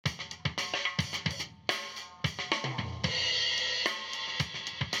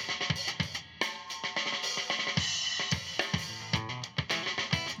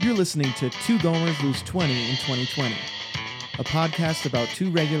You're listening to Two Gomers Lose 20 in 2020, a podcast about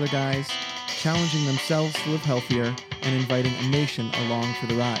two regular guys challenging themselves to live healthier and inviting a nation along for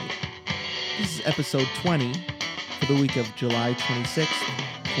the ride. This is episode 20 for the week of July 26th,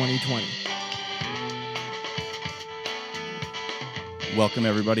 2020. Welcome,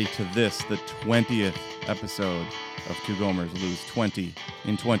 everybody, to this, the 20th episode of Two Gomers Lose 20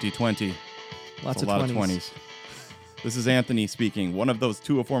 in 2020. Lots a of lot 20s. of 20s. This is Anthony speaking, one of those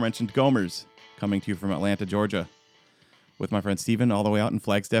two aforementioned Gomers, coming to you from Atlanta, Georgia, with my friend Steven all the way out in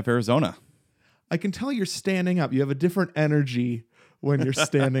Flagstaff, Arizona. I can tell you're standing up. You have a different energy when you're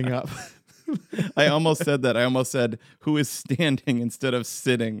standing up. I almost said that. I almost said, who is standing instead of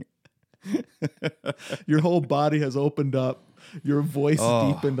sitting? Your whole body has opened up. Your voice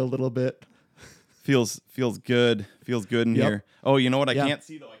Oh. deepened a little bit. Feels good. Feels good in Yep. here. Oh, you know what I Yeah. can't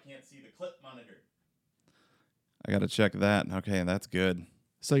see, though? I can't see the clip monitor. I got to check that. Okay, that's good.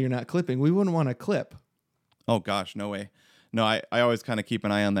 So you're not clipping. We wouldn't want to clip. Oh, gosh, no way. No, I always kind of keep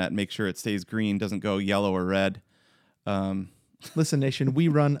an eye on that, make sure it stays green, doesn't go yellow or red. Listen, nation, we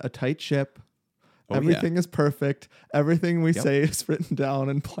run a tight ship. Oh, Everything is perfect. Everything we Yep. say is written down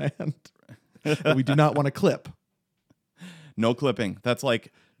and planned. And we do not want to clip. No clipping. That's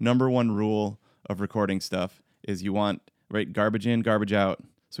like number one rule of recording stuff is you want, right, garbage in, garbage out.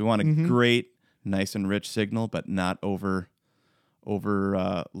 So we want a great, nice and rich signal, but not over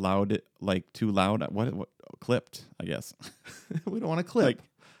loud, like too loud. What clipped, I guess. We don't want to clip. Like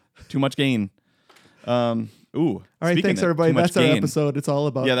too much gain. All right, thanks, everybody. That's our episode. It's all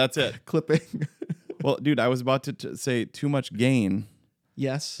about That's it. clipping. Well, dude, I was about to say too much gain.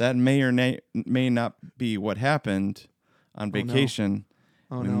 Yes. That may or may not be what happened on vacation.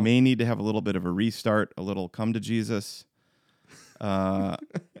 Oh, We no. may need to have a little bit of a restart, a little come to Jesus. So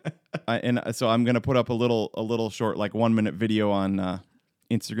I'm going to put up a little short, like 1 minute video on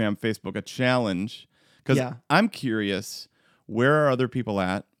Instagram, Facebook, a challenge. Because Yeah. I'm curious, where are other people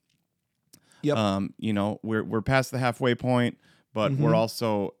at? Yep. We're past the halfway point, but we're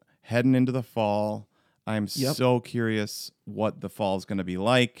also heading into the fall. I'm so curious what the fall is going to be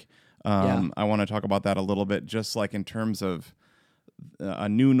like. I want to talk about that a little bit, just like in terms of a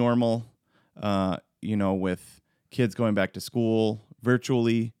new normal, with kids going back to school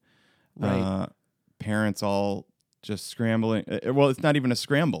virtually, Right. parents all just scrambling. Well, it's not even a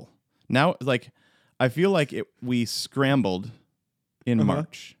scramble. Now, like, I feel like we scrambled in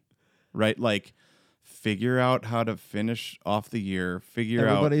March, right? Like, figure out how to finish off the year,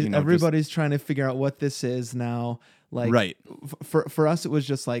 Everybody's trying to figure out what this is now. Like, right. For us, it was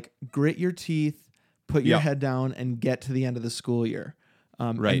just like grit your teeth, put your Yeah. head down, and get to the end of the school year.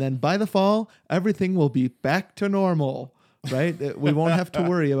 Right. And then by the fall, everything will be back to normal, right? We won't have to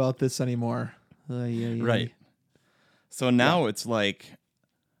worry about this anymore. Right. So now it's like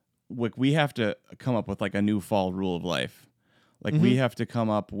we have to come up with like a new fall rule of life. Like we have to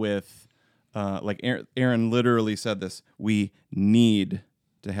come up with, like Aaron literally said this, we need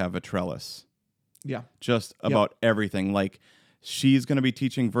to have a trellis. Yeah. Just about everything. Like she's going to be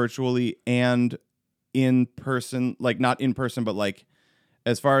teaching virtually and in person, like not in person, but like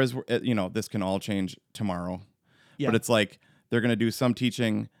as far as, this can all change tomorrow. Yeah. But it's like they're going to do some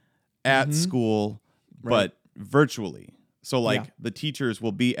teaching at school, but virtually. So like the teachers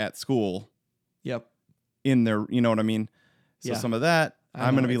will be at school Yep. in their, you know what I mean? So Yeah. some of that,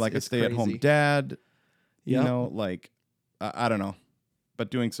 I'm going to be like a it's stay-at-home crazy. dad, Yep. like, I don't know. But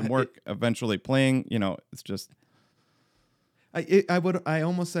doing some work, eventually playing, it's just... I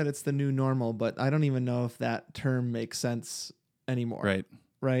almost said it's the new normal, but I don't even know if that term makes sense anymore. Right.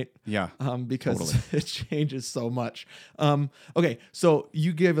 Right. Yeah. Because totally. it changes so much. Okay. So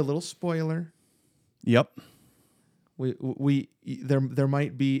you gave a little spoiler. Yep. There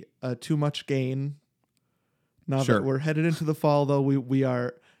might be too much gain. Now Sure. that we're headed into the fall, though, we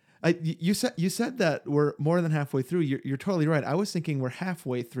are. You said that we're more than halfway through. You're totally right. I was thinking we're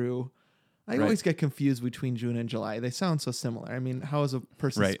halfway through. I Right. always get confused between June and July. They sound so similar. I mean, how is a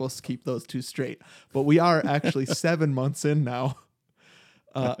person Right. supposed to keep those two straight? But we are actually 7 months in now.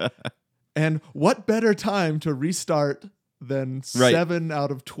 And what better time to restart than Right. 7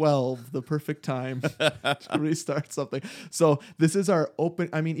 out of 12, the perfect time to restart something. So this is our open.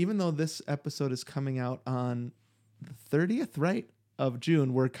 I mean, even though this episode is coming out on the 30th, right, of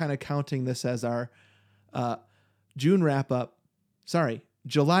June, we're kind of counting this as our June wrap up. Sorry,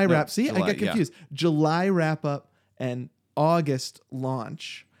 July wrap. See, I July, get confused. July wrap up and August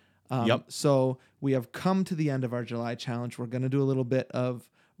launch. So we have come to the end of our July challenge. We're going to do a little bit of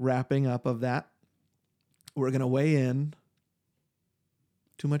wrapping up of that. We're going to weigh in.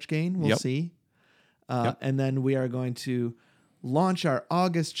 Too much gain? We'll see. And then we are going to launch our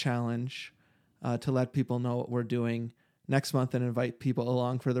August challenge to let people know what we're doing next month and invite people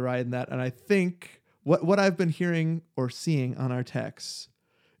along for the ride in that. And I think what I've been hearing or seeing on our texts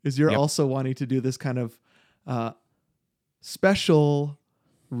is you're also wanting to do this kind of special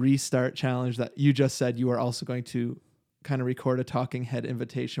restart challenge that you just said you are also going to kind of record a talking head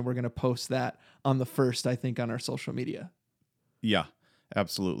invitation. We're going to post that on the 1st, I think, on our social media. Yeah,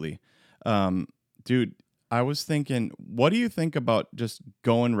 absolutely. Dude, I was thinking, what do you think about just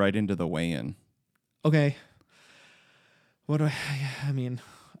going right into the weigh-in? Okay. What do I mean,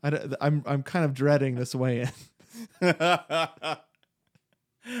 I'm kind of dreading this weigh-in.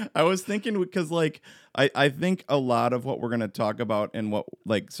 I was thinking because like I think a lot of what we're gonna talk about and what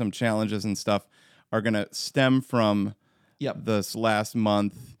like some challenges and stuff are gonna stem from this last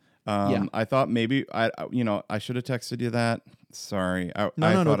month. I thought maybe I should have texted you that. Sorry, I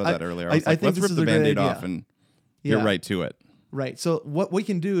thought of that earlier. I was like, let's rip the Band-Aid off and get right to it. Right. So what we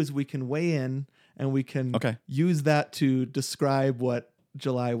can do is we can weigh in and we can use that to describe what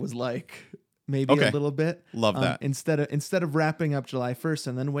July was like. Maybe a little bit. Love that. Instead of wrapping up July 1st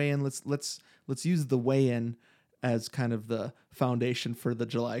and then weigh in, let's use the weigh in as kind of the foundation for the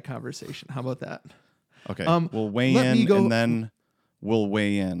July conversation. How about that? Okay. We'll weigh in and then we'll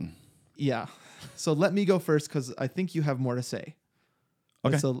weigh in. Yeah. So let me go first because I think you have more to say.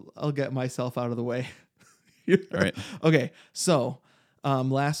 Okay. So I'll get myself out of the way. All right. Okay. So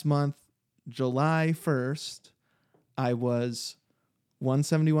last month, July 1st, I was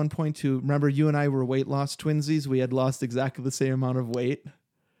 171.2. Remember, you and I were weight loss twinsies. We had lost exactly the same amount of weight.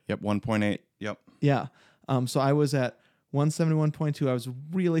 Yep, 1.8. Yep. Yeah. So I was at 171.2. I was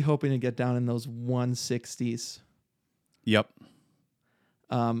really hoping to get down in those 160s. Yep.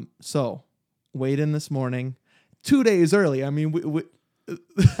 So weighed in this morning, 2 days early. I mean,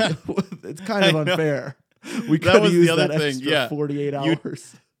 it's kind of unfair. We could have used that extra 48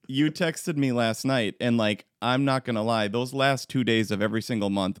 hours. You texted me last night, and like, I'm not gonna lie, those last 2 days of every single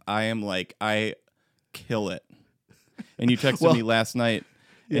month, I kill it. And you texted me last night,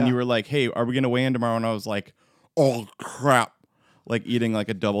 and you were like, "Hey, are we gonna weigh in tomorrow?" And I was like, "Oh crap!" Like eating like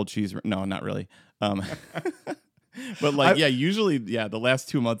a double cheese. No, not really. But like, usually, the last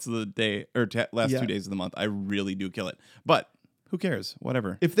 2 months of the day or last 2 days of the month, I really do kill it. But who cares?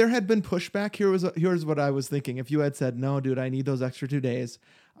 Whatever. If there had been pushback, here's what I was thinking. If you had said, "No, dude, I need those extra 2 days,"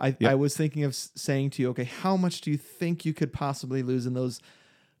 I was thinking of saying to you, "Okay, how much do you think you could possibly lose in those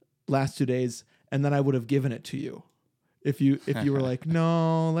last 2 days?" And then I would have given it to you. If you were like,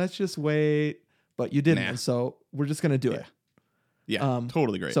 "No, let's just wait," but you didn't, so we're just gonna do it. Yeah,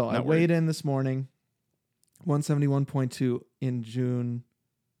 totally great. So I weighed in this morning, 171.2 in June.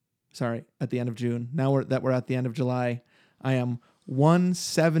 Sorry, at the end of June. Now we're at the end of July. I am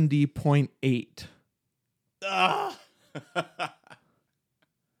 170.8.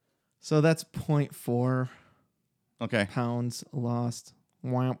 So that's 0.4 pounds lost.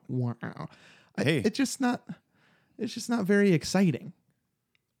 Wow. Hey. It's just not very exciting.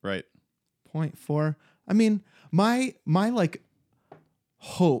 Right. 0.4. I mean, my like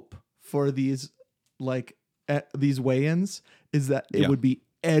hope for these these weigh-ins is that it would be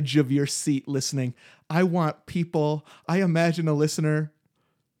edge of your seat listening. I want people, I imagine a listener.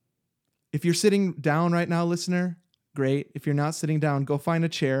 If you're sitting down right now, listener, great. If you're not sitting down, go find a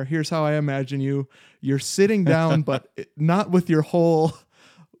chair. Here's how I imagine you. You're sitting down, but not with your whole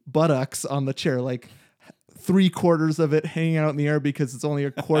buttocks on the chair, like 3/4 of it hanging out in the air because it's only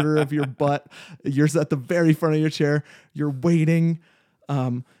 1/4 of your butt. You're at the very front of your chair. You're waiting.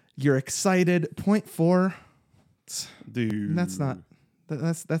 You're excited. 0.4. Dude. That's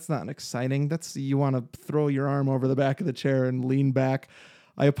not exciting. You want to throw your arm over the back of the chair and lean back.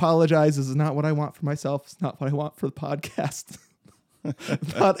 I apologize. This is not what I want for myself. It's not what I want for the podcast.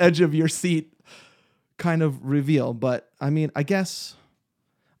 Not edge of your seat kind of reveal. But I mean, I guess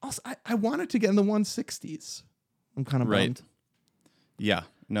also I wanted to get in the 160s. I'm kind of bummed. Yeah.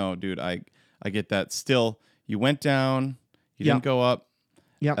 No, dude, I get that. Still, you went down, you didn't go up.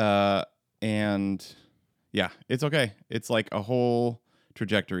 Yeah. And yeah, it's okay. It's like a whole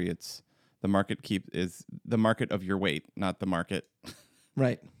trajectory. It's the market is the market of your weight, not the market.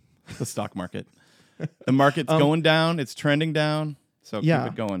 Right. The stock market. The market's going down. It's trending down. So keep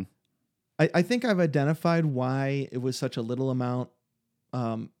it going. I think I've identified why it was such a little amount.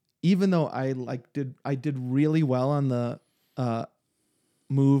 Even though I did really well on the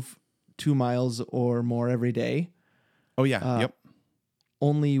move 2 miles or more every day. Oh yeah. Yep.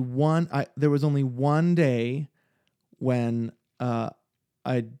 There was only one day when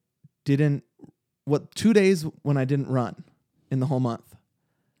I didn't 2 days when I didn't run in the whole month.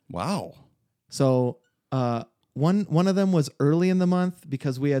 Wow. So one of them was early in the month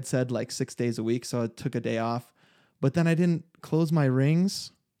because we had said like 6 days a week, so I took a day off. But then I didn't close my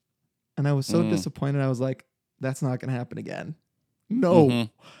rings, and I was so disappointed. I was like, that's not going to happen again. No,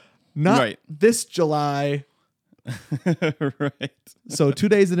 not this July. Right. So 2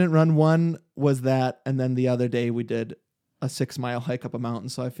 days I didn't run. One was that, and then the other day we did a 6-mile hike up a mountain.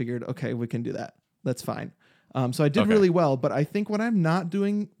 So I figured, okay, we can do that. That's fine. So I did really well, but I think what I'm not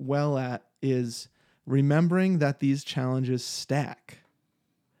doing well at is remembering that these challenges stack.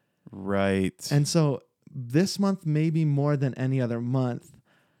 Right. And so this month, maybe more than any other month,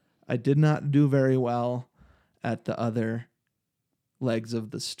 I did not do very well at the other legs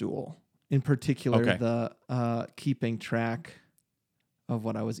of the stool. In particular, the keeping track of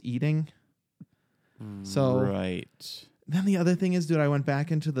what I was eating. So then the other thing is, dude, I went back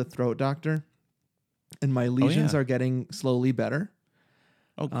into the throat doctor, and my lesions are getting slowly better.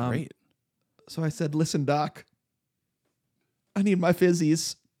 Oh, great. So I said, listen, doc, I need my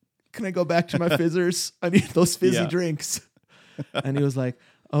fizzies. Can I go back to my fizzers? I need those fizzy drinks. And he was like,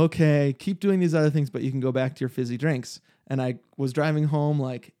 okay, keep doing these other things, but you can go back to your fizzy drinks. And I was driving home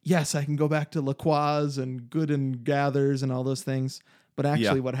like, yes, I can go back to La Croix and Good and Gathers and all those things. But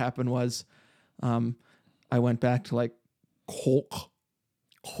actually what happened was I went back to like Coke.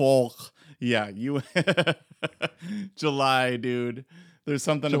 Yeah, you July, dude. There's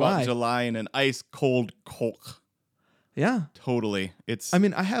something about July and an ice cold Coke. Yeah. Totally. I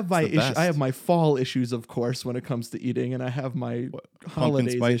mean, I have my fall issues, of course, when it comes to eating, and I have my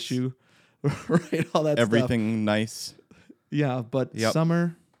holidays issue. Right, all that Everything nice. Yeah, but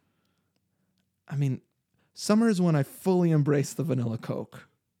summer, I mean, summer is when I fully embrace the vanilla Coke.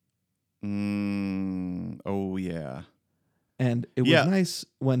 Oh, yeah. And it was nice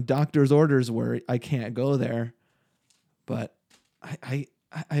when doctor's orders were, I can't go there. But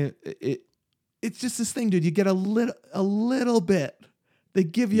it's just this thing, dude. You get a little bit. They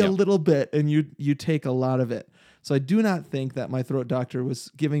give you a little bit, and you take a lot of it. So I do not think that my throat doctor was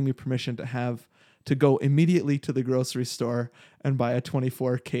giving me permission to go immediately to the grocery store and buy a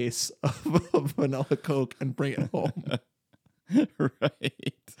 24 case of vanilla Coke and bring it home.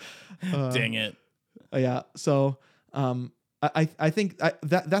 Right. Dang it. Yeah. So I think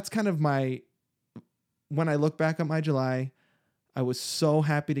that's kind of when I look back at my July, I was so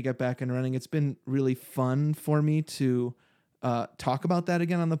happy to get back and running. It's been really fun for me to talk about that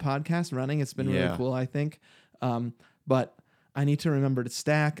again on the podcast, running. It's been really cool, I think. But I need to remember to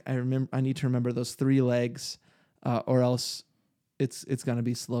stack. I need to remember those 3 legs, or else it's going to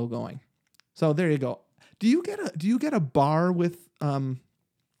be slow going. So there you go. Do you get a bar with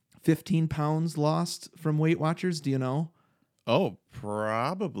 15 pounds lost from Weight Watchers? Do you know? Oh,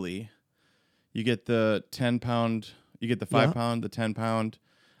 probably. You get the 10 pound, you get the 5 pound, the 10 pound.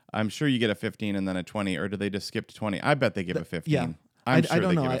 I'm sure you get a 15 and then a 20, or do they just skip to 20? I bet they give a 15. Yeah. I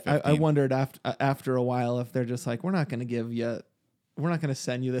don't know. I wondered after a while if they're just like, we're not going to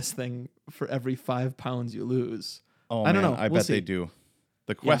send you this thing for every 5 pounds you lose. Oh, I don't know. I bet they do.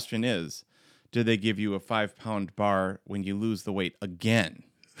 The question is, do they give you a 5 pound bar when you lose the weight again?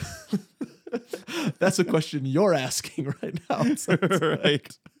 That's a question you're asking right now.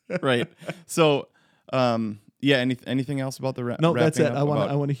 Right. So, anything else about the No, that's it. I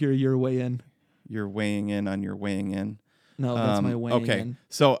want to hear your weigh in. You're weighing in on your weighing in. No, that's my weighing in.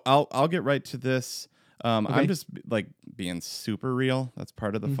 So I'll get right to this. I'm just like being super real. That's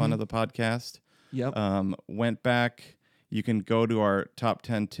part of the fun of the podcast. Yep. Went back. You can go to our top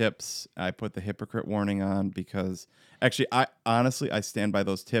 10 tips. I put the hypocrite warning on because actually, I stand by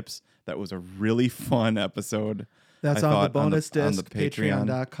those tips. That was a really fun episode. That's on the bonus disc, on the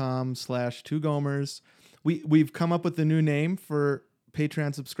patreon.com/2gomers. We've come up with a new name for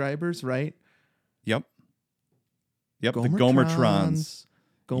Patreon subscribers, right? Yep. The Gomertrons.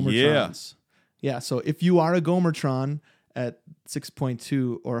 Gomertrons. Yeah. So if you are a Gomertron at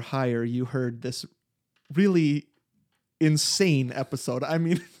 6.2 or higher, you heard this really insane episode. I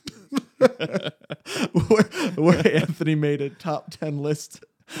mean, where Anthony made a top 10 list,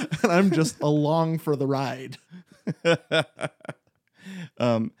 and I'm just along for the ride.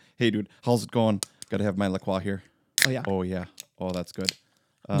 Hey, dude, how's it going? Got to have my La Croix here. Oh yeah. Oh, that's good.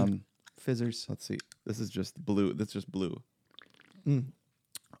 Fizzers. Let's see. This is just blue. That's just blue.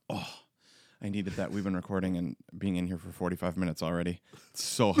 Oh, I needed that. We've been recording and being in here for 45 minutes already. It's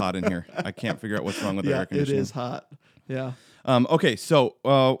so hot in here. I can't figure out what's wrong with the air conditioning. It is hot. Yeah. Okay,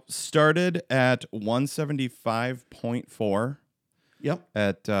 so started at 175.4. Yep.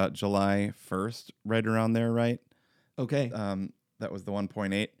 At July 1st, right around there, right? Okay. That was the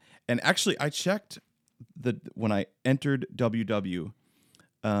 1.8. And actually, I checked when I entered WW,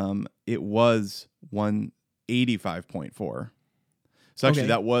 it was 180.8. 185.4. So actually Okay.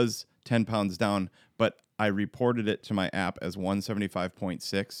 that was 10 pounds down, but I reported it to my app as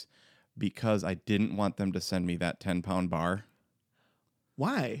 175.6 because I didn't want them to send me that 10-pound bar.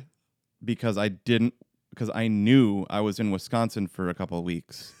 Why? Because I knew I was in Wisconsin for a couple of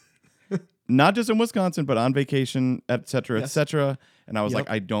weeks. Not just in Wisconsin, but on vacation, et cetera, et Yes. cetera. And I was Yep. like,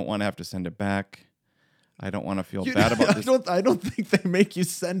 I don't want to have to send it back. I don't want to feel bad about this. I don't think they make you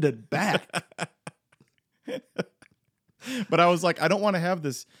send it back. But I was like, I don't want to have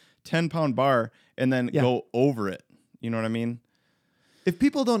this 10-pound bar and then Yeah. go over it. You know what I mean? If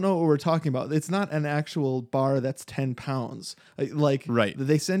people don't know what we're talking about, it's not an actual bar that's 10 pounds. Like Right.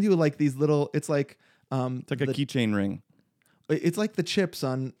 they send you like these little. It's like It's like a keychain ring. it's like the chips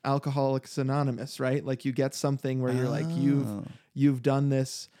on Alcoholics Anonymous, right? Like you get something where you're like you've done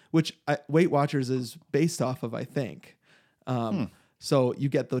this, which Weight Watchers is based off of, I think. So you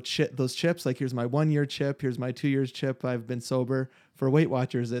get those chips. Like here's my 1 year chip. Here's my 2 years chip. I've been sober. For Weight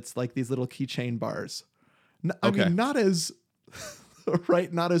Watchers, it's like these little keychain bars. I mean, not as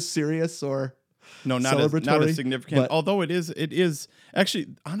right, not as serious or No, not as significant. but- Although it is actually,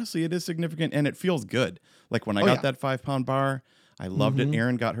 honestly, it is significant and it feels good. Like when I got that 5-pound bar, I loved it.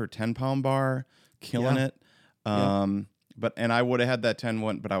 Erin got her 10-pound bar, killing it. And I would have had that 10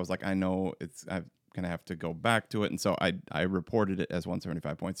 one, but I was like, I know I'm gonna have to go back to it, and so I reported it as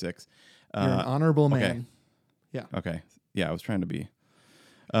 175.6. You're an honorable man. okay. Yeah. Okay. Yeah, I was trying to be.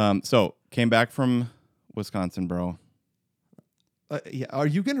 So came back from Wisconsin, bro. Yeah. Are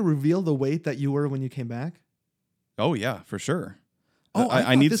you going to reveal the weight that you were when you came back? Oh yeah, for sure. Oh,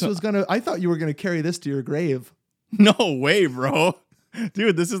 I thought you were gonna carry this to your grave. No way, bro.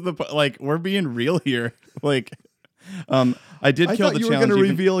 Dude, this is we're being real here. Like, I did kill the challenge. You were gonna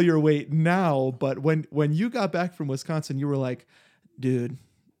reveal your weight now, but when you got back from Wisconsin, you were like, dude,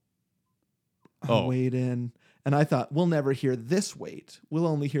 I'm weighed in. And I thought, we'll never hear this weight. We'll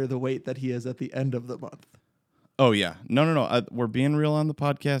only hear the weight that he is at the end of the month. Oh yeah. No. We're being real on the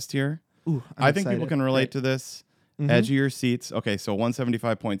podcast here. Ooh, I think people can relate to this. Edge of your seats. Okay, so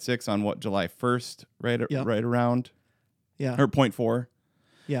 175.6 on what, July 1st, right around. Yeah. Or 0.4.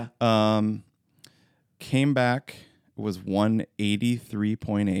 Yeah. Came back, it was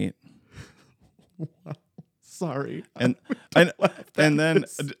 183.8. Sorry. And then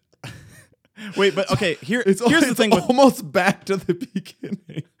wait, but okay, here's the thing with almost back to the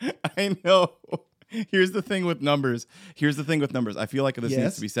beginning. I know. Here's the thing with numbers. I feel like this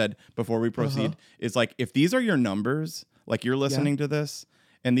needs to be said before we proceed. Is like, if these are your numbers, like you're listening to this,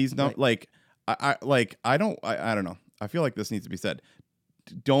 and these I don't know. I feel like this needs to be said.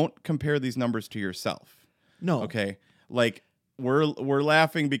 Don't compare these numbers to yourself. No. Okay. Like we're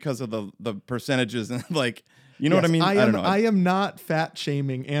laughing because of the percentages and like, you know what I mean? I don't know. I am not fat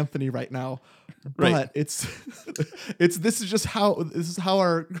shaming Anthony right now. But this is how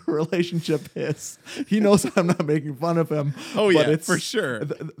our relationship is. He knows I'm not making fun of him. Oh but yeah, it's for sure.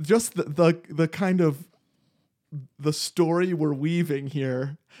 Just the kind of the story we're weaving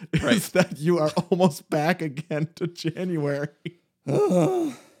here is that you are almost back again to January.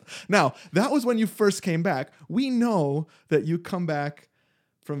 Now, that was when you first came back. We know that you come back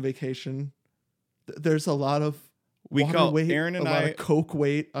from vacation. There's a lot of water weight, Aaron and a lot of Coke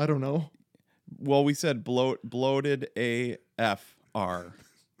weight. I don't know. Well, we said bloated AFR.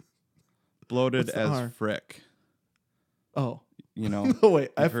 Bloated as R? frick. Oh. You know. No,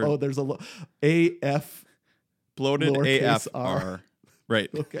 wait. There's a AF. Bloated lowercase AFR. r. Right.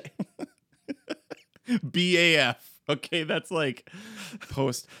 Okay. BAF. Okay, that's like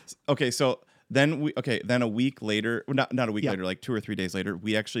post. Okay, so then a week later, not a week later, like 2 or 3 days later,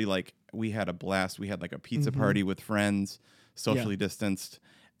 we actually we had a blast. We had like a pizza party with friends, socially distanced.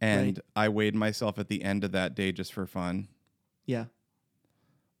 And I weighed myself at the end of that day just for fun. Yeah.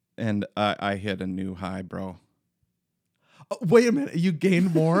 And I hit a new high, bro. Oh, wait a minute. You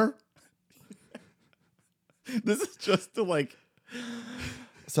gained more? This is just to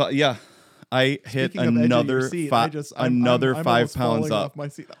So, yeah. I hit Speaking another I'm 5 pounds falling up. off my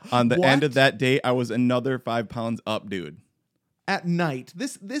seat. On the end of that day, I was another 5 pounds up, dude. At night.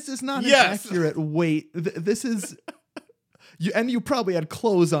 This is not an accurate weight. This is... You probably had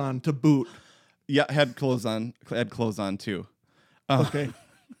clothes on to boot. Yeah, had clothes on too. Okay.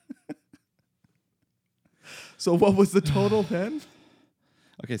 So what was the total then?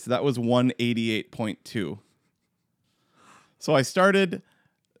 Okay, so that was 188.2. So I started.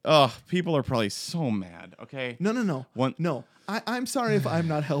 People are probably so mad. Okay. No. No. I'm sorry if I'm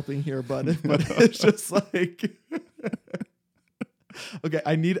not helping here, but it's just like. Okay,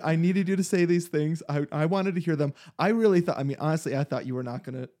 I needed you to say these things. I wanted to hear them. I really thought. I mean, honestly, I thought you were not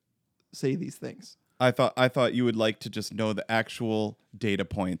going to say these things. I thought you would like to just know the actual data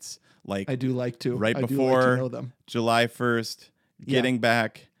points. Like I do like to. right I do before like to know them. July 1st, getting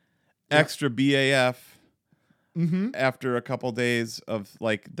back extra BAF after a couple days of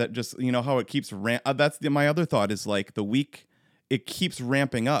like that. Just how it keeps that's my other thought is like the week it keeps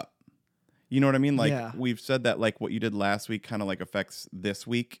ramping up. You know what I mean? Like we've said that like what you did last week kind of like affects this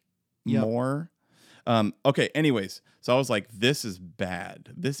week more. Okay. Anyways, so I was like, this is bad.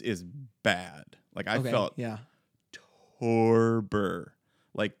 This is bad. Like I felt torpor.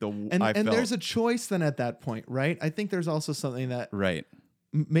 Like and there's a choice then at that point, right? I think there's also something that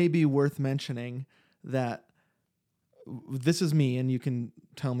may be worth mentioning that this is me, and you can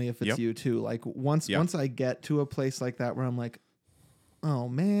tell me if it's you too. Like once I get to a place like that where I'm like, oh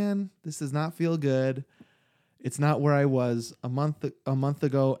man, this does not feel good. It's not where I was a month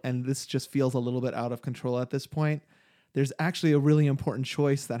ago, and this just feels a little bit out of control at this point. There's actually a really important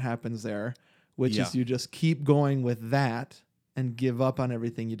choice that happens there, which is you just keep going with that and give up on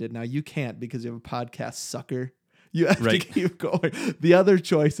everything you did. Now you can't because you have a podcast, sucker. You have to keep going. The other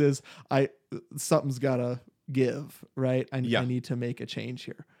choice is something's gotta give, right? I need to make a change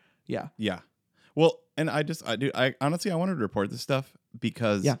here. Yeah. Yeah. Well, and I honestly wanted to report this stuff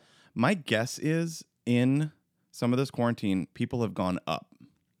because my guess is in some of this quarantine, people have gone up.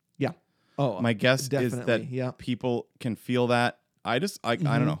 Yeah. Oh, my guess is that people can feel that. I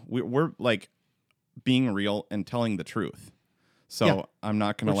don't know. We're like being real and telling the truth. So I'm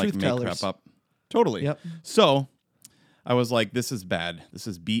not going to like make crap up. Totally. Yep. So I was like, this is bad. This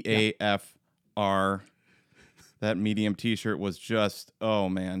is BAFR. That medium t-shirt was just, oh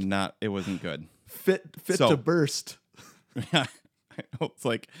man, it wasn't good. Fit to burst. Yeah. I know. It's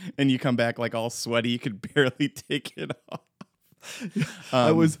like, and you come back like all sweaty. You could barely take it off.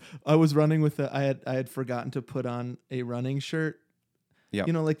 I was running with I had forgotten to put on a running shirt. Yeah.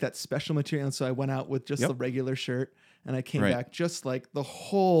 Like that special material. And so I went out with just the regular shirt, and I came back just like the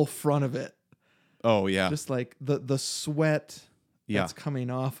whole front of it. Oh yeah. Just like the sweat that's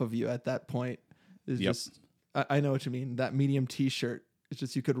coming off of you at that point is just, I know what you mean. That medium t-shirt, it's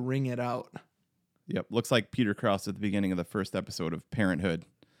just, you could wring it out. Yep. Looks like Peter Krause at the beginning of the first episode of Parenthood.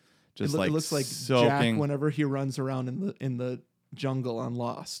 Just it looks like soaking. Jack whenever he runs around in the jungle on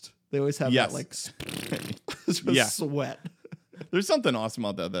Lost. They always have that like sweat. There's something awesome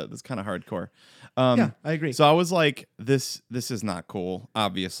about that's kind of hardcore. I agree. So I was like, this is not cool,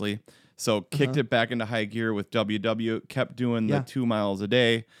 obviously. So kicked it back into high gear with WW, kept doing the 2 miles a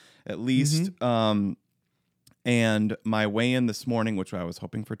day at least. And my weigh-in this morning, which I was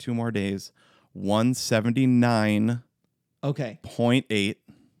hoping for 2 more days, 179. Okay. 0.8.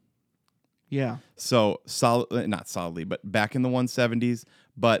 Yeah. So not solidly, but back in the 170s.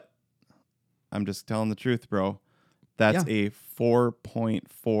 But I'm just telling the truth, bro. That's a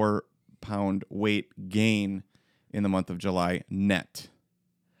 4.4 pound weight gain in the month of July net.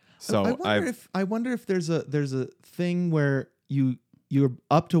 So I wonder if there's a thing where you're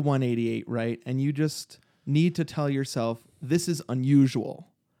up to 188, right? And you just need to tell yourself this is unusual,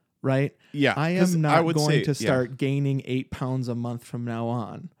 right? Yeah. I am not going to start gaining 8 pounds a month from now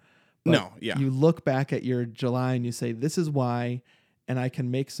on. But no, yeah. You look back at your July and you say, this is why, and I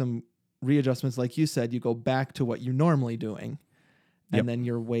can make some readjustments. Like you said, you go back to what you're normally doing, and then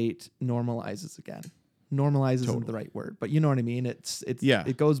your weight normalizes again. Normalizes isn't the right word, but you know what I mean?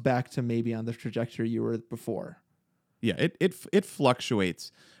 It goes back to maybe on the trajectory you were before. Yeah, it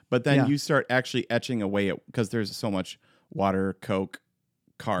fluctuates, but then you start actually etching away at, because there's so much water, Coke,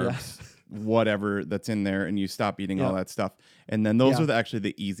 carbs, whatever that's in there, and you stop eating all that stuff. And then those are actually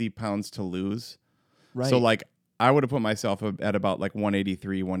the easy pounds to lose. Right. So like I would have put myself at about like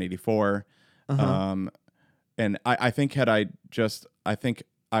 183, 184. And I think I think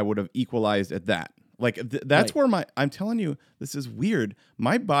I would have equalized at that. Like that's where I'm telling you, this is weird.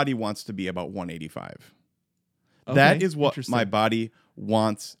 My body wants to be about 185. Okay, that is what my body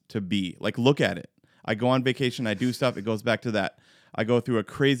wants to be. Like, look at it. I go on vacation. I do stuff. It goes back to that. I go through a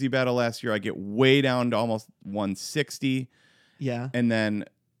crazy battle last year. I get way down to almost 160. Yeah. And then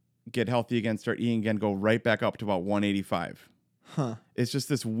get healthy again, start eating again, go right back up to about 185. Huh. It's just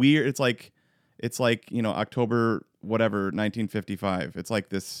this weird, it's like, October, whatever, 1955. It's like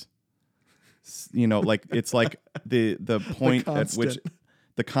this, like, it's like the point at which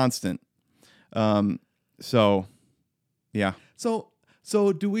the constant. So, yeah. So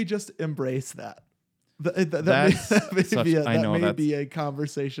do we just embrace that? That may be a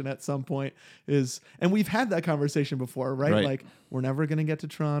conversation at some point and we've had that conversation before, right? Like, we're never going to get to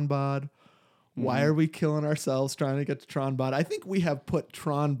Tronbod. Why are we killing ourselves trying to get to Tronbod? I think we have put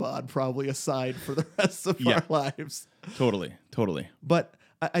Tronbod probably aside for the rest of our lives. Totally. But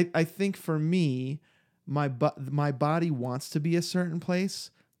I think for me, my body wants to be a certain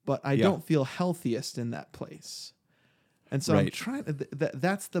place, but I don't feel healthiest in that place. And so I'm trying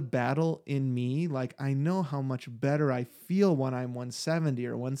that's the battle in me. Like, I know how much better I feel when I'm 170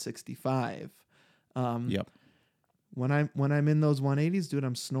 or 165. When I'm in those 180s, dude,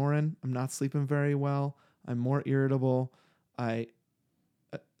 I'm snoring. I'm not sleeping very well. I'm more irritable. I'm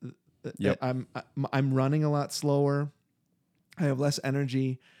running a lot slower. I have less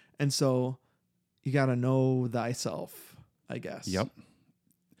energy. And so you got to know thyself, I guess. Yep.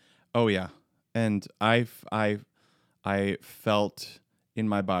 Oh yeah. And I felt in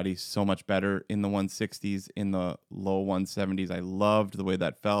my body so much better in the 160s, in the low 170s. I loved the way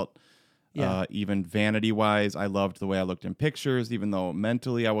that felt. Yeah. Even vanity wise, I loved the way I looked in pictures, even though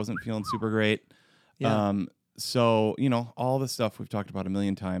mentally I wasn't feeling super great. Yeah. So, all the stuff we've talked about a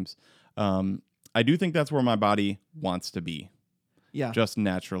million times. I do think that's where my body wants to be. Yeah. Just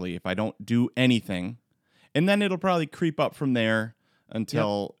naturally, if I don't do anything. And then it'll probably creep up from there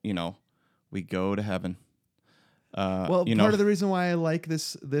until, we go to heaven. Part of the reason why I like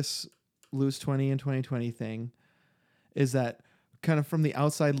this Lose 20 in 2020 thing is that kind of from the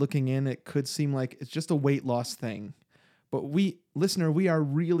outside looking in, it could seem like it's just a weight loss thing. But we are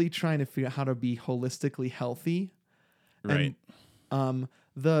really trying to figure out how to be holistically healthy. Right. And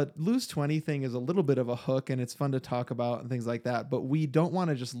the Lose 20 thing is a little bit of a hook, and it's fun to talk about and things like that. But we don't want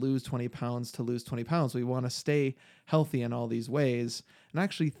to just lose 20 pounds to lose 20 pounds. We want to stay healthy in all these ways. And I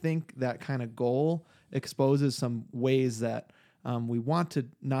actually think that kind of goal exposes some ways that we want to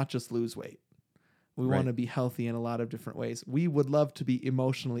not just lose weight. We want to be healthy in a lot of different ways. We would love to be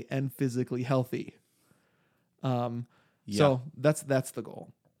emotionally and physically healthy. So that's the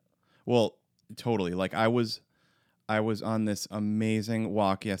goal. Well, totally. Like I was on this amazing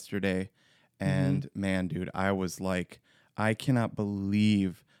walk yesterday, and man, dude, I was like, I cannot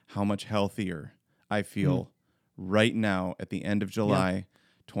believe how much healthier I feel right now at the end of July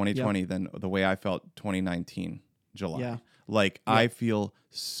 2020 than the way I felt 2019 July. Yeah. Like I feel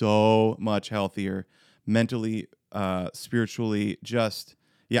so much healthier mentally, spiritually, just,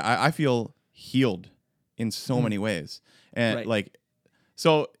 I feel healed in so many ways. And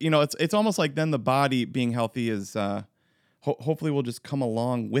so, it's almost like then the body being healthy is, hopefully we'll just come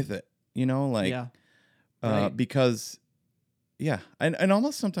along with it, because and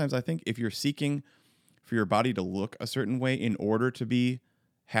almost sometimes I think if you're seeking for your body to look a certain way in order to be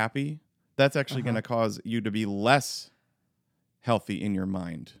happy, that's actually going to cause you to be less healthy in your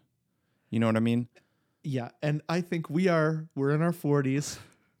mind. You know what I mean? Yeah. And I think we're in our 40s.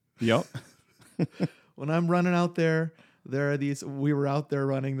 Yep. When I'm running out there are we were out there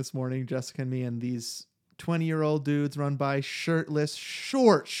running this morning, Jessica and me, and these 20-year-old dudes run by shirtless,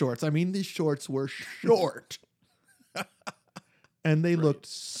 short shorts. I mean, these shorts were short. And they looked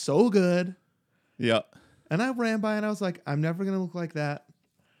so good. Yeah. And I ran by and I was like, I'm never going to look like that.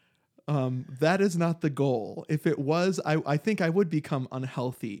 That is not the goal. If it was, I think I would become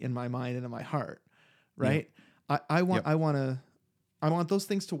unhealthy in my mind and in my heart. Right. Yeah. I want those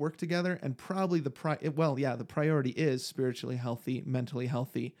things to work together, and probably the priority is spiritually healthy, mentally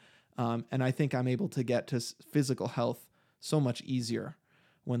healthy. And I think I'm able to get to physical health so much easier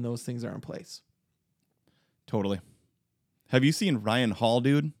when those things are in place. Totally. Have you seen Ryan Hall,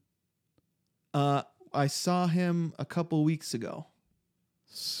 dude? I saw him a couple weeks ago.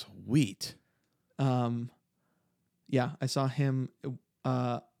 Sweet. I saw him.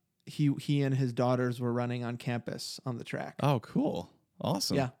 He and his daughters were running on campus on the track. Oh, cool.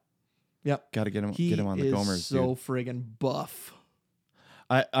 Awesome. Yeah. Yep. Got to get him on the Gomers, so friggin' buff.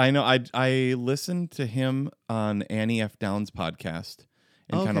 I know. I listened to him on Annie F. Downs' podcast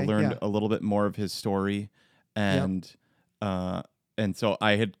and kind of learned a little bit more of his story. And so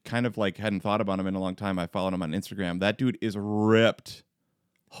I had kind of hadn't thought about him in a long time. I followed him on Instagram. That dude is ripped.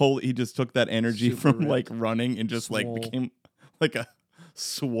 He just took that energy from running and just became like a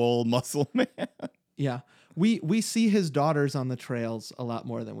swole muscle man. Yeah. We see his daughters on the trails a lot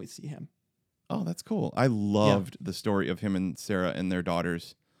more than we see him. Oh, that's cool. I loved the story of him and Sarah and their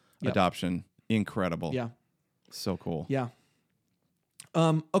daughters' adoption. Incredible. Yeah. So cool. Yeah.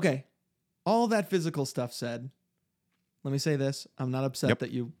 Okay. All that physical stuff said, let me say this. I'm not upset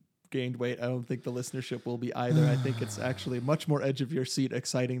that you gained weight. I don't think the listenership will be either. I think it's actually much more edge of your seat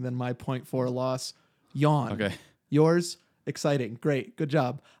exciting than my 0.4 loss. Yawn. Okay. Yours, exciting. Great. Good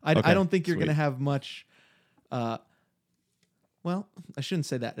job. I don't think you're going to have much... well, I shouldn't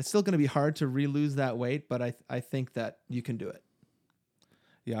say that. It's still going to be hard to re-lose that weight, but I think that you can do it.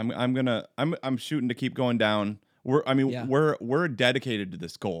 Yeah, I'm shooting to keep going down. We're dedicated to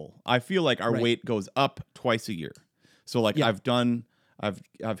this goal. I feel like our weight goes up twice a year. So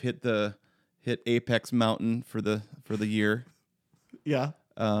I've hit the hit Apex Mountain for the year. Yeah.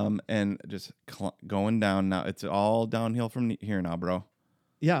 And just going down now. It's all downhill from here now, bro.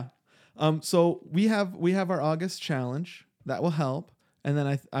 Yeah. So we have our August challenge that will help, and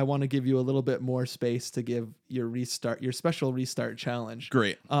then I want to give you a little bit more space to give your special restart challenge.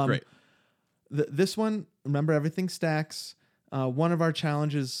 Great. Great. This one, remember, everything stacks. One of our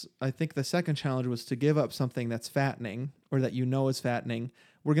challenges, I think the second challenge, was to give up something that's fattening or that you know is fattening.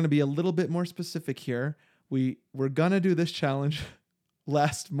 We're going to be a little bit more specific here. We're going to do this challenge.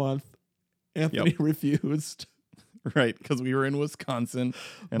 Last month, Anthony refused. Right, because we were in Wisconsin.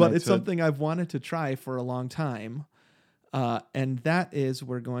 But it's something I've wanted to try for a long time. And that is,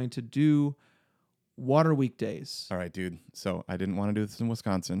 we're going to do water weekdays. All right, dude. So I didn't want to do this in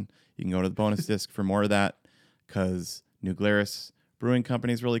Wisconsin. You can go to the bonus disc for more of that, because New Glarus Brewing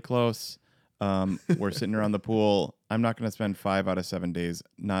Company is really close. We're sitting around the pool. I'm not going to spend 5 out of 7 days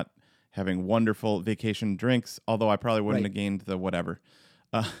not having wonderful vacation drinks, although I probably wouldn't have gained the whatever.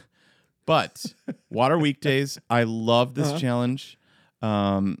 But water weekdays, I love this challenge.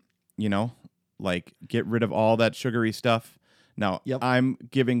 Like, get rid of all that sugary stuff. Now, I'm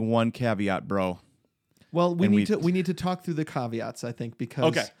giving one caveat, bro. Well, we need to talk through the caveats, I think,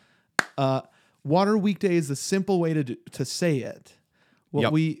 because water weekday is the simple way to say it.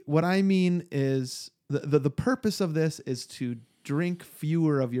 What I mean is the purpose of this is to drink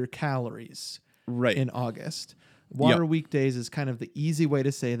fewer of your calories in August. Water weekdays is kind of the easy way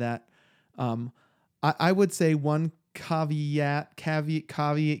to say that. I would say one caveat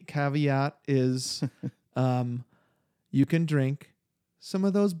is you can drink some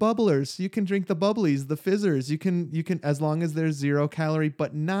of those bubblers. You can drink the bubblies, the fizzers. You can as long as there's 0 calorie,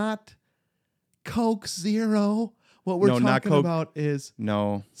 but not Coke Zero. What we're talking about is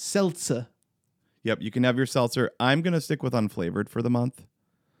seltzer. Yep, you can have your seltzer. I'm going to stick with unflavored for the month.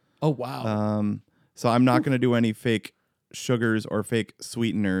 Oh, wow. So I'm not going to do any fake sugars or fake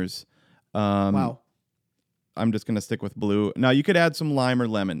sweeteners. Wow. I'm just going to stick with blue. Now, you could add some lime or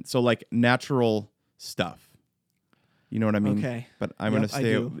lemon. So, like, natural stuff. You know what I mean? Okay. But I'm going to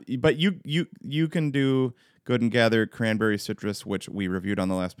stay. But you can do Good and Gather cranberry citrus, which we reviewed on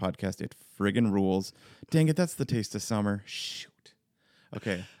the last podcast. It friggin' rules. Dang it, that's the taste of summer. Shoot.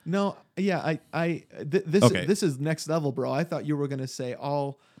 Okay. No, yeah, this is next level, bro. I thought you were gonna say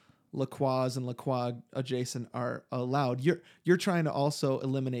all La Croix and La Croix adjacent are allowed. You're trying to also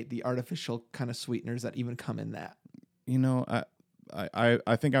eliminate the artificial kind of sweeteners that even come in that. You know,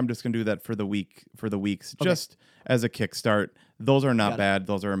 I think I'm just gonna do that for the weeks, just as a kickstart. Those are not bad.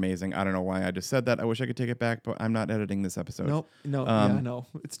 Those are amazing. I don't know why I just said that. I wish I could take it back, but I'm not editing this episode. No,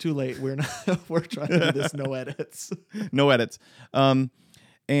 it's too late. We're not. We're trying to do this. No edits. No edits.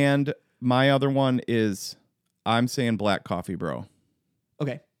 And my other one is, I'm saying black coffee, bro.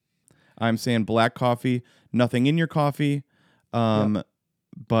 Okay. I'm saying black coffee. Nothing in your coffee. But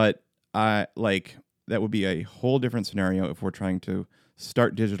I like that would be a whole different scenario if we're trying to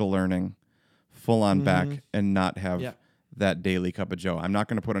start digital learning full on back and not have that daily cup of joe. I'm not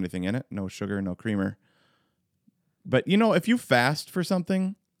going to put anything in it. No sugar, no creamer. But, if you fast for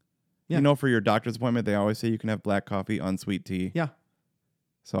something, for your doctor's appointment, they always say you can have black coffee, unsweet tea. Yeah.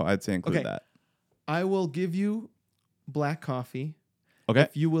 So I'd say include that. I will give you black coffee. Okay.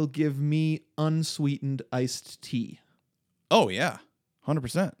 If you will give me unsweetened iced tea. Oh, yeah.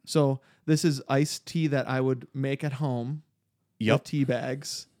 100%. So this is iced tea that I would make at home with tea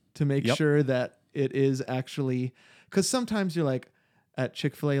bags to make sure that it is actually... Because sometimes you're like, at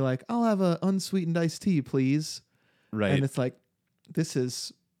Chick-fil-A, like, I'll have an unsweetened iced tea, please. Right. And it's like, this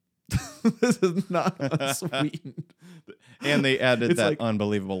is this is not unsweetened. And they added that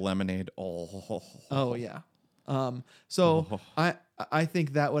unbelievable lemonade. Oh, yeah. So I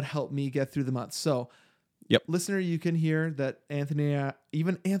think that would help me get through the month. So, listener, you can hear that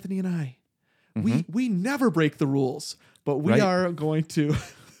even Anthony and I, we never break the rules, but we are going to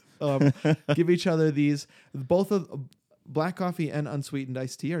give each other these. Both of black coffee and unsweetened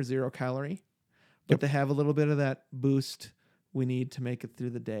iced tea are 0 calorie, but they have a little bit of that boost we need to make it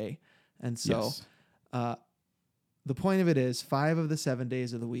through the day. And so the point of it is 5 of the 7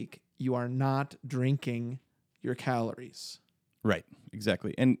 days of the week, you are not drinking your calories. Right,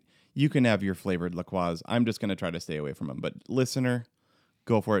 exactly. And you can have your flavored La Croix. I'm just going to try to stay away from them. But listener,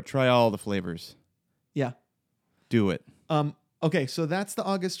 go for it. Try all the flavors. Yeah. Do it. Okay, so that's the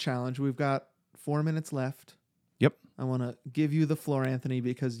August challenge. We've got 4 minutes left. Yep. I want to give you the floor, Anthony,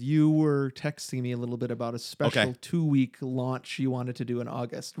 because you were texting me a little bit about a special 2-week launch you wanted to do in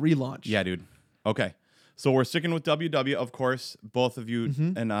August. Relaunch. Yeah, dude. Okay. So we're sticking with WW, of course. Both of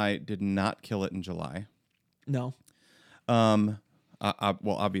you and I did not kill it in July. No. Well,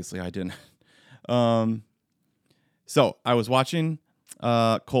 obviously I didn't. So I was watching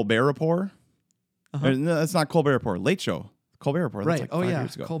Colbert Report. No, that's not Colbert Report. Late Show. Colbert Report. That's Right. like 5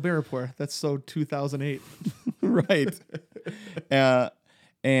 years ago. Colbert Report. That's so 2008. Right.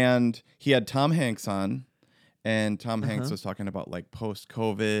 And he had Tom Hanks on, and Tom Hanks was talking about like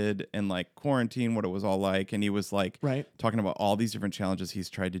post-COVID and like quarantine, what it was all like. And he was like talking about all these different challenges he's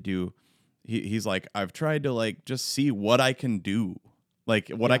tried to do. He's like, I've tried to like just see what I can do, like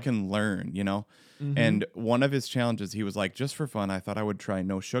what I can learn, you know? And one of his challenges, he was like, just for fun, I thought I would try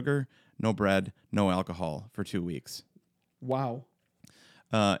no sugar, no bread, no alcohol for 2 weeks. Wow.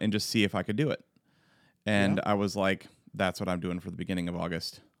 And just see if I could do it. And I was like, that's what I'm doing for the beginning of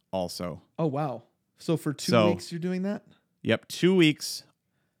August also. Oh, wow. So for 2 weeks, you're doing that? Yep. 2 weeks,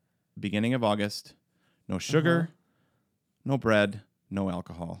 beginning of August, no sugar, no bread, no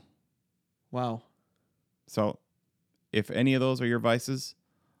alcohol. Wow. So if any of those are your vices,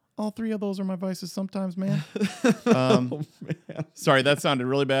 all 3 of those are my vices sometimes, man. Oh, man. Sorry, that sounded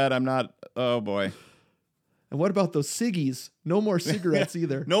really bad. I'm not. Oh, boy. And what about those ciggies? No more cigarettes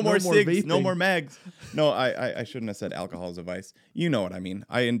either. No more cigs. vaping. No more mags. No, I shouldn't have said alcohol is a vice. You know what I mean.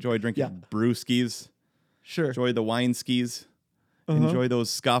 I enjoy drinking brewskis. Sure. Enjoy the wine skis. Enjoy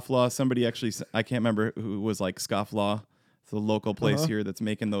those Scofflaw. Somebody actually, I can't remember who was like Scofflaw. It's a local place here that's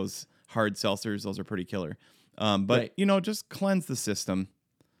making those hard seltzers. Those are pretty killer. But, you know, just cleanse the system.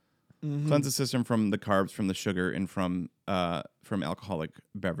 Cleanse the system from the carbs, from the sugar, and from alcoholic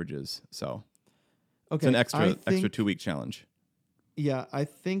beverages. So it's an extra 2 week challenge. Yeah, I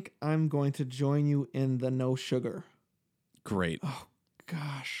think I'm going to join you in the no sugar. Great. Oh,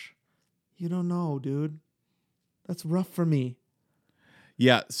 gosh. You don't know, dude. That's rough for me.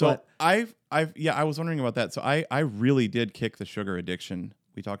 Yeah, so I was wondering about that. So I really did kick the sugar addiction.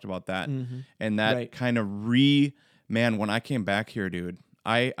 We talked about that. And that kind of man, when I came back here, dude,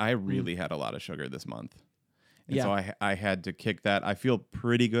 I really had a lot of sugar this month. And so I had to kick that. I feel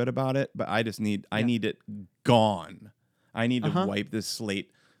pretty good about it, but I need it gone. I need to wipe this slate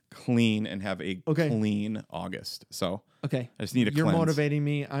clean and have a clean August. So I just need to cleanse. You're motivating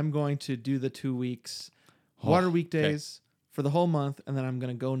me. I'm going to do the 2 weeks. Water weekdays for the whole month, and then I'm going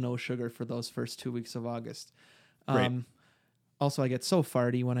to go no sugar for those first 2 weeks of August. Also, I get so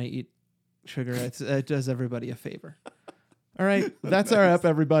farty when I eat sugar. It does everybody a favor. All right, that's our app,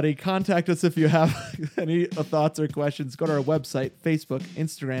 everybody. Contact us if you have any thoughts or questions. Go to our website, Facebook,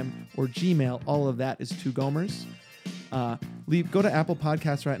 Instagram, or Gmail. All of that is Two Gomers. Go to Apple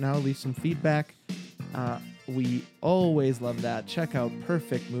Podcasts right now. Leave some feedback. We always love that. Check out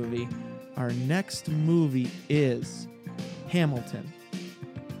Perfect Movie. Our next movie is Hamilton.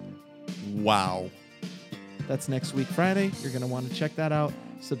 Wow. That's next week, Friday. You're going to want to check that out.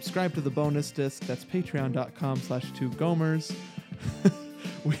 Subscribe to the bonus disc. That's patreon.com/2gomers.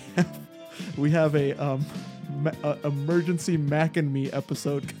 we have a emergency Mac and Me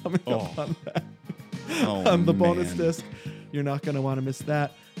episode coming up on that. On the bonus disc. You're not going to want to miss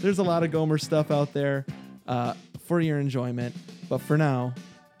that. There's a lot of Gomer stuff out there for your enjoyment. But for now,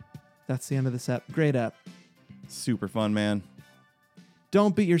 that's the end of this app. Great app. Super fun, man.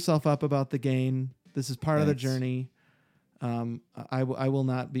 Don't beat yourself up about the gain. This is part of the journey. I will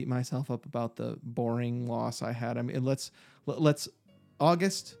not beat myself up about the boring loss I had. I mean, let's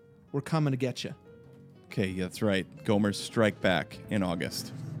August, we're coming to get you. Okay, that's right. Gomers strike back in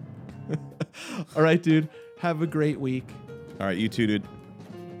August. All right, dude. Have a great week. All right, you too, dude.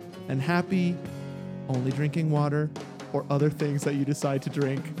 And happy only drinking water or other things that you decide to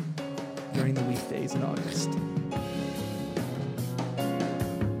drink during the weekdays in August.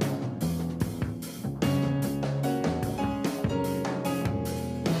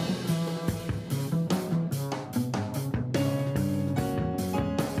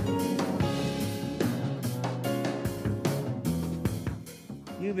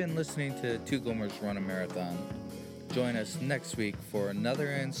 You've been listening to Two Gomers Run a Marathon. Join us next week for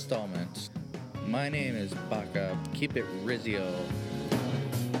another installment. My name is Baka. Keep it Rizzio.